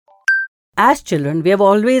As children, we have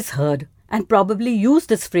always heard and probably used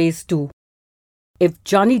this phrase too. If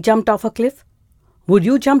Johnny jumped off a cliff, would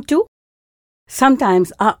you jump too?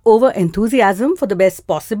 Sometimes our over-enthusiasm for the best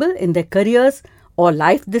possible in their careers or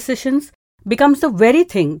life decisions becomes the very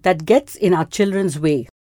thing that gets in our children's way.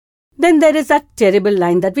 Then there is that terrible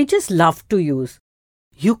line that we just love to use.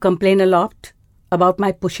 You complain a lot about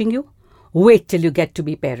my pushing you? Wait till you get to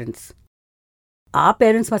be parents. Our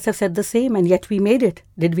parents must have said the same, and yet we made it,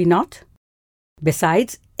 did we not?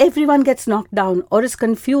 Besides, everyone gets knocked down or is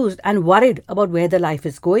confused and worried about where their life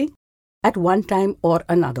is going at one time or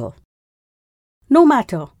another. No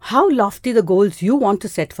matter how lofty the goals you want to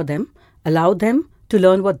set for them, allow them to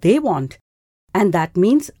learn what they want. And that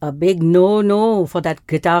means a big no for that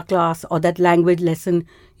guitar class or that language lesson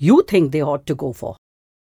you think they ought to go for.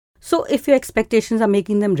 So if your expectations are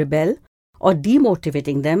making them rebel or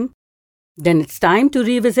demotivating them, then it's time to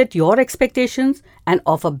revisit your expectations and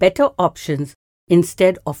offer better options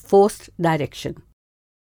instead of forced direction.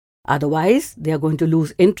 Otherwise, they are going to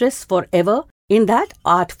lose interest forever in that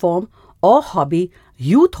art form or hobby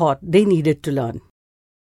you thought they needed to learn.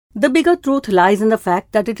 The bigger truth lies in the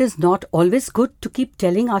fact that it is not always good to keep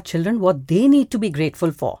telling our children what they need to be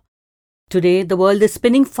grateful for. Today, the world is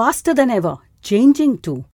spinning faster than ever, changing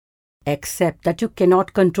too. Except that you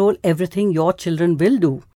cannot control everything your children will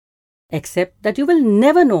do. Except that you will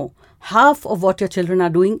never know half of what your children are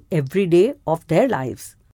doing every day of their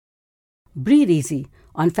lives. Breathe easy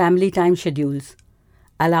on family time schedules.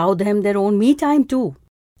 Allow them their own me time too,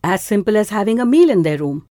 as simple as having a meal in their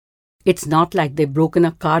room. It's not like they've broken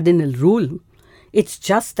a cardinal rule. It's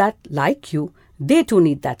just that, like you, they too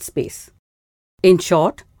need that space. In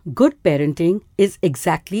short, good parenting is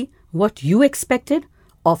exactly what you expected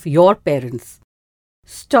of your parents.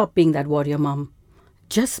 Stop being that warrior mom.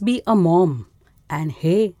 Just be a mom. And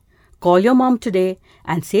hey, call your mom today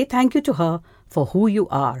and say thank you to her for who you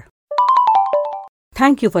are.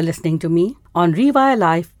 Thank you for listening to me on Rewire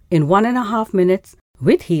Life in 1.5 minutes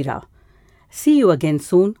with Hira. See you again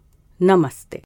soon. Namaste.